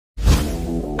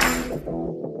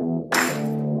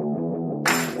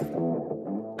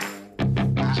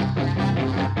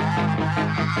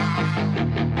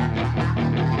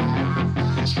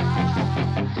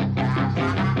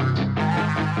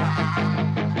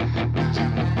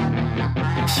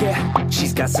Yeah,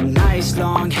 she's got some nice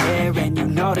long hair, and you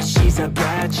know that she's a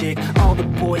bad chick. All the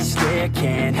boys stare,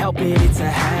 can't help it, it's a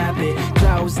habit.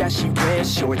 Clothes that she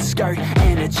wears, short skirt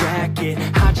and a jacket.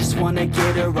 I just wanna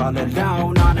get her all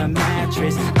alone on a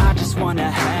mattress. I just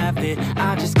wanna have it,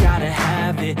 I just gotta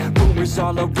have it. Rumors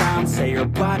all around say her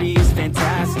body is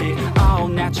fantastic. All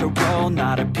natural,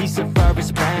 not a piece of fur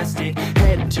is plastic.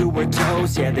 Head to her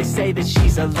toes, yeah, they say that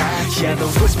she's a latch. Yeah, the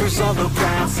whispers all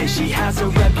around say she has a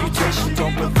reputation.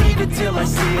 Don't believe it till I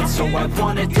see it, so I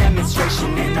want a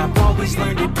demonstration. And I've always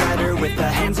learned it better with a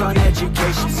hands-on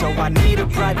education. So I need a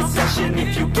private session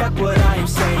if you get what I am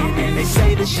saying. And they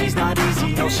say that she's not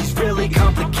easy, no, she's really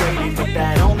complicated. But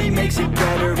that only makes it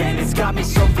better, and it's got me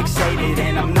so fixated.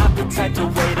 And I'm not the type to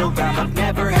wait around, I've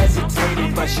never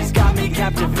hesitated. But she's got me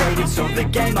captivated, so the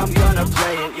game, I'm gonna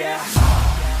play it, yeah.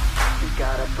 She's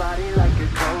got a body like a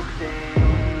coke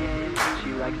thing.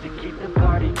 She likes to keep the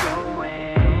party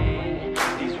going.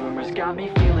 These rumors got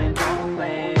me feeling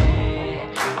lonely.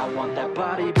 I want that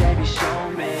body, baby, show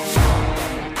me.